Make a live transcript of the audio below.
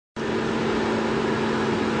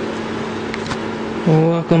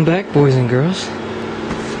Welcome back, boys and girls.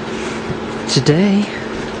 Today,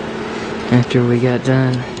 after we got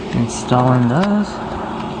done installing those,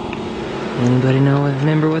 anybody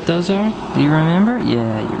remember what those are? Do you remember?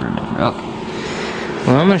 Yeah, you remember. Okay.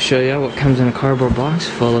 Well, I'm going to show you what comes in a cardboard box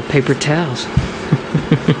full of paper towels.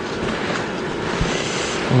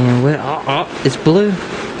 And what? Oh, it's blue.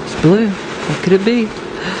 It's blue. What could it be?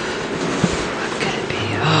 What could it be?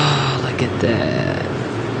 Oh, look at that.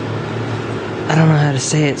 I don't know how to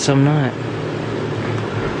say it, so I'm not.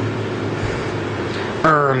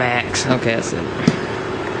 Max. Okay, that's it.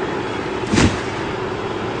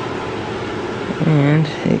 And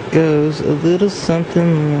it goes a little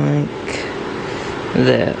something like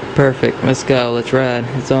that. Perfect. Let's go. Let's ride.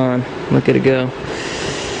 It's on. Look at it go.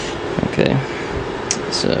 Okay.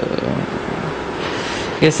 So,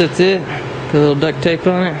 I guess that's it. Put a little duct tape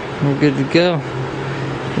on it. We're good to go.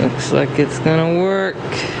 Looks like it's gonna work.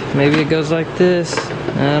 Maybe it goes like this.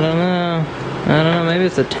 I don't know. Maybe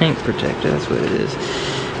it's a tank protector. That's what it is.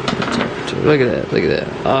 Look at that. Look at that.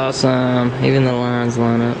 Awesome. Even the lines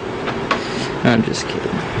line up. I'm just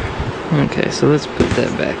kidding. Okay, so let's put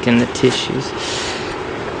that back in the tissues.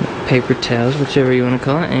 Paper towels, whichever you want to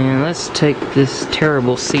call it. And let's take this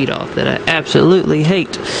terrible seat off that I absolutely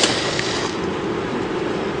hate.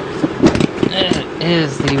 It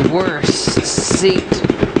is the worst seat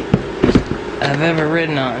I've ever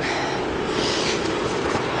ridden on.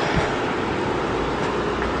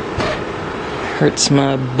 Hurts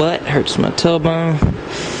my butt, hurts my tailbone.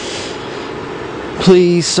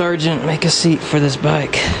 Please, Sergeant, make a seat for this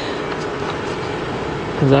bike.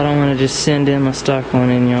 Because I don't want to just send in my stock one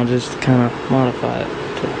and y'all just kind of modify it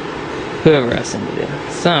to whoever I send it in.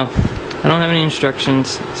 So, I don't have any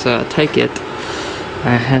instructions, so I take it.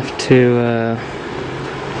 I have to,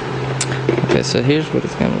 okay, so here's what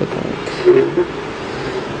it's going to look like.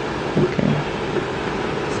 Okay.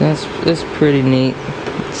 So that's pretty neat.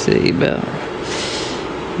 Let's see, about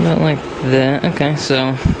like that. Okay,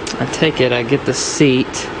 so I take it, I get the seat.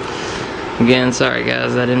 Again, sorry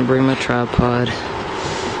guys, I didn't bring my tripod.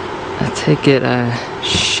 I take it, I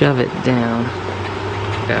shove it down.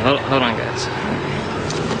 Okay, hold on guys.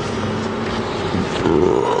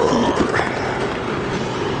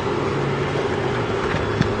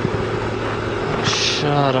 I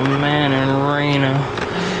shot a man in Reno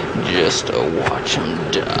just to watch him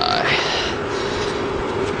die.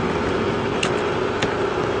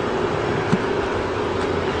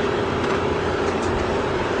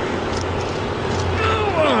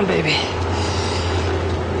 Baby,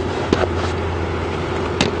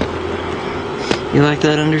 you like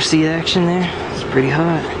that underseat action there? It's pretty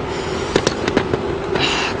hot.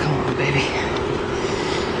 Come on, baby.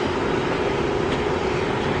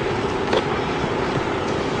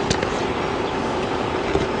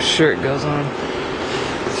 I'm sure it goes on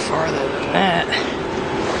farther than that.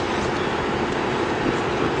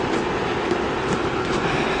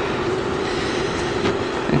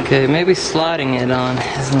 Okay, maybe sliding it on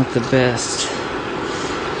is not the best.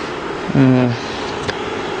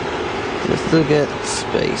 I still got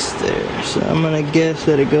space there, so I'm gonna guess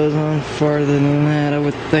that it goes on farther than that. I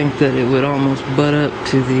would think that it would almost butt up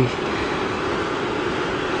to the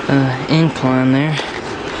incline there.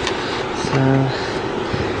 So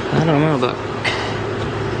I don't know about.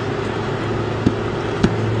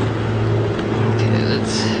 Okay,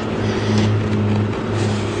 let's.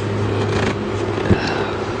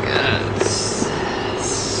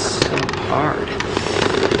 Hard.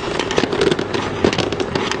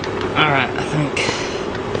 Alright, I think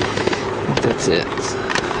that's it.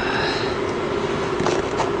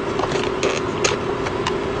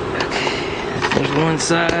 Okay, there's one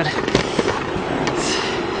side.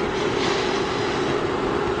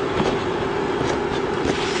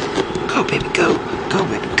 Go, baby, go. Go,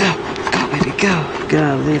 baby, go. Go, baby, go.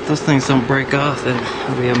 Golly, if those things don't break off, then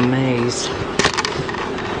I'll be amazed.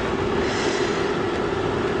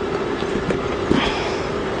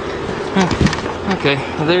 Okay,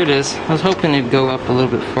 well there it is. I was hoping it'd go up a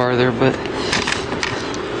little bit farther, but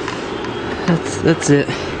that's it.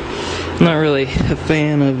 I'm not really a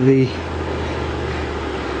fan of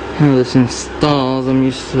how this installs. I'm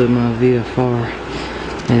used to my VFR.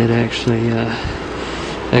 It actually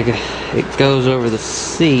it goes over the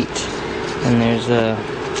seat, and there's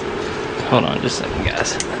hold on just a second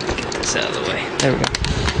guys. Let me get this out of the way. There we go.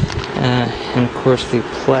 And of course the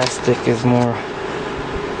plastic is more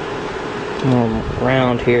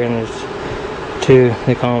round here, and there's two,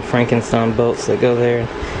 they call them Frankenstein bolts that go there,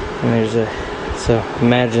 and there's so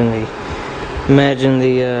imagine the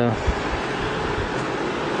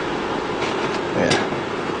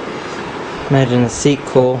Imagine a seat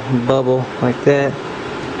coil bubble like that.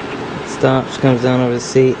 It stops, comes down over the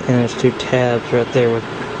seat, and there's two tabs right there with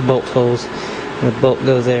bolt holes. And the bolt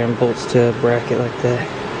goes there and bolts to a bracket like that.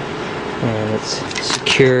 And it's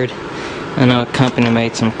secured. I know a company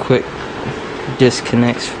made some quick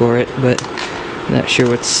disconnects for it, but not sure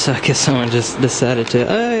what'd suck if someone just decided to,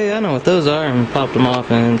 hey, I know what those are, and popped them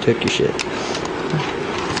off and took your shit.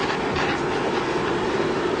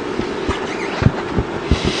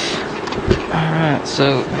 Alright,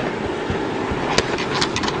 so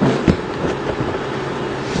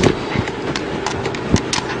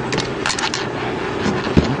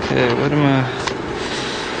okay, what am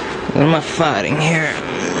I fighting here?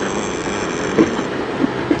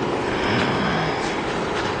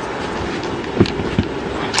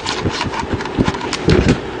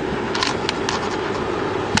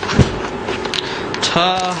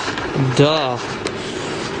 Ta-da.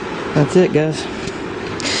 That's it, guys.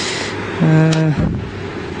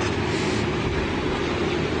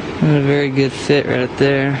 Not a very good fit right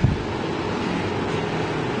there.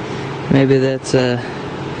 Maybe that's a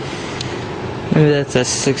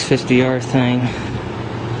 650R thing.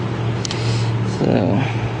 So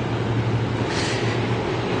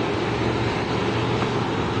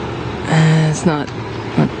it's not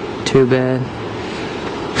too bad.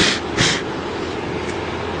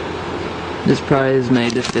 This probably is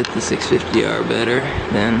made to fit the 650R better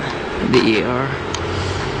than the ER.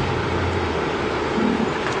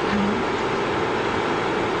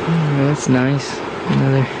 Oh, that's nice.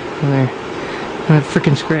 Another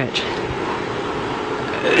freaking scratch.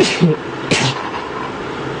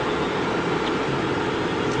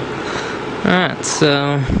 Alright,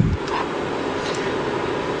 so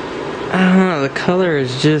I don't know, the color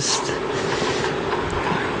is just,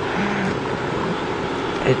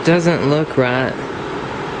 it doesn't look right,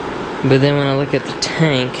 but then when I look at the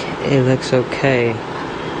tank, it looks okay.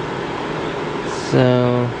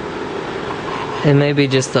 So it may be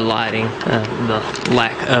just the lighting, the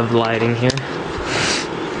lack of lighting here,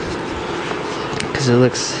 because it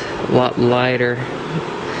looks a lot lighter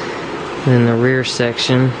than the rear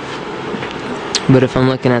section. But if I'm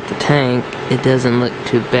looking at the tank, it doesn't look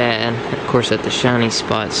too bad. Of course, at the shiny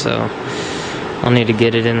spot, so I'll need to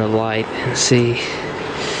get it in the light and see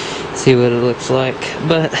what it looks like.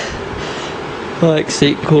 But I like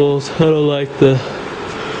seat cools. I don't like the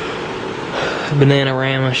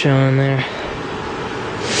Bananarama showing there.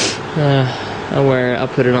 I'll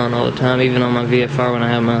put it on all the time, even on my VFR when I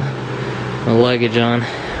have my luggage on,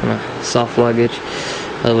 my soft luggage.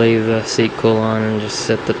 I leave the seat cool on and just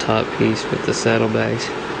set the top piece with the saddlebags.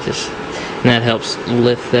 And that helps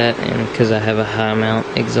lift that, and because I have a high mount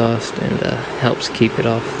exhaust, and helps keep it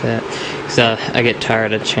off that. Because I get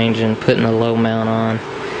tired of putting the low mount on.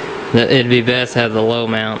 It'd be best to have the low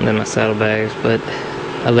mount than my saddlebags, but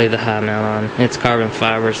I leave the high mount on. It's carbon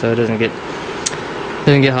fiber, so it doesn't get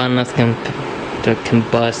hot enough to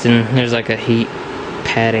combust, and there's like a heat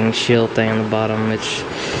padding shield thing on the bottom, which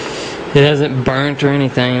it hasn't burnt or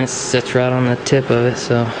anything. It sits right on the tip of it,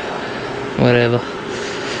 so whatever.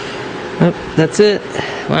 Oh, that's it.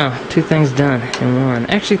 Wow, 2 things done in one.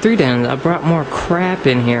 Actually 3 done. I brought more crap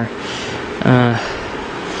in here.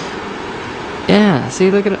 Yeah,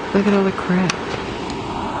 see, look at all the crap.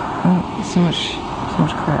 Oh, so much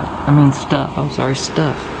crap. I mean stuff. I'm sorry,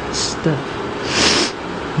 stuff.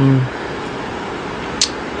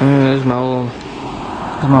 There's my old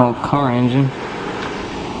car engine.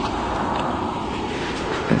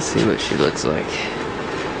 Let's see what she looks like.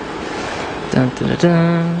 Dun dun dun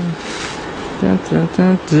dun. Dun dun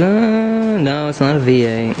dun dun. No, it's not a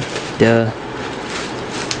V8. Duh.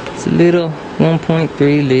 It's a little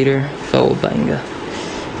 1.3 liter four banger.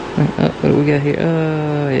 Oh, what do we got here?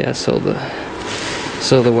 Oh yeah, I sold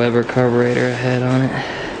the Weber carburetor I had on it.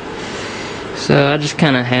 So I just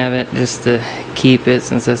kind of have it just to keep it,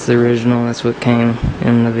 since that's the original. That's what came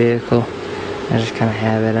in the vehicle. I just kind of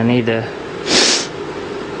have it. I need to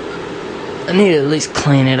at least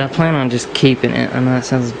clean it. I plan on just keeping it. I know that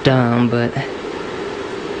sounds dumb, but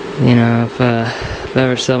you know, if I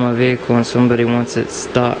ever sell my vehicle and somebody wants it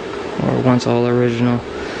stock or wants all original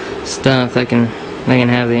stuff, they can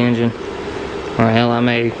have the engine. Or hell, I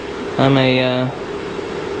may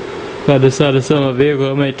if I decide to sell my vehicle,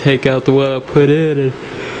 I may take out the what I put in and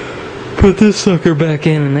put this sucker back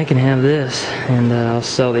in, and they can have this, and I'll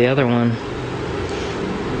sell the other one.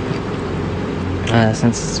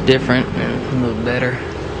 Since it's different and a little better.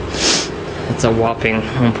 It's a whopping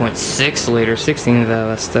 1.6 liter 16 valve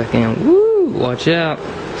I stuck in. Woo! Watch out.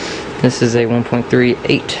 This is a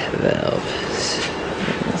 1.38 valve.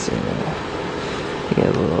 Let's see. You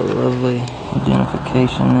got a little lovely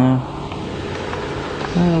identification there.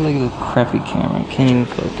 Oh, look at the crappy camera. Can't even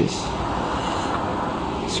focus.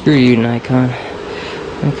 Screw you, Nikon.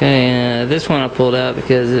 Okay, this one I pulled out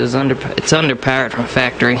because it's underpowered from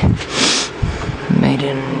factory. Made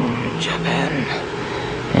in Japan.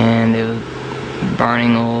 And it was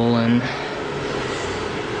burning oil and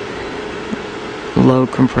low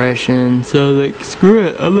compression. So I was like, screw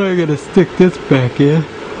it, I'm not gonna stick this back in.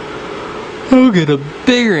 I'll get a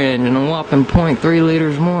bigger engine, a whopping 0.3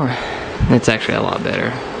 liters more. It's actually a lot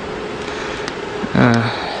better.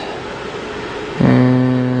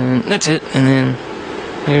 And that's it. And then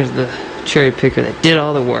here's the cherry picker that did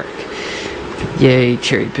all the work. Yay,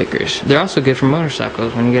 cherry pickers. They're also good for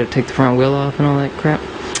motorcycles when you gotta take the front wheel off and all that crap.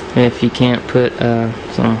 If you can't put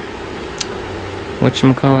some,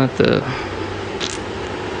 whatchamacallit, the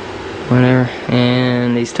whatever.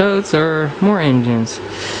 And these totes are more engines.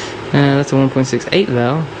 That's a 1.68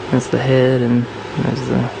 valve. That's the head, and there's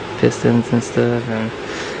the pistons and stuff, and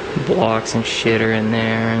blocks and shit are in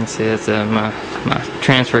there. And see, that's my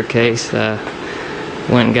transfer case.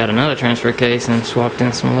 Went and got another transfer case and swapped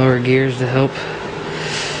in some lower gears to help.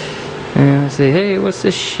 And I say, hey, what's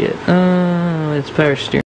this shit? It's power steering.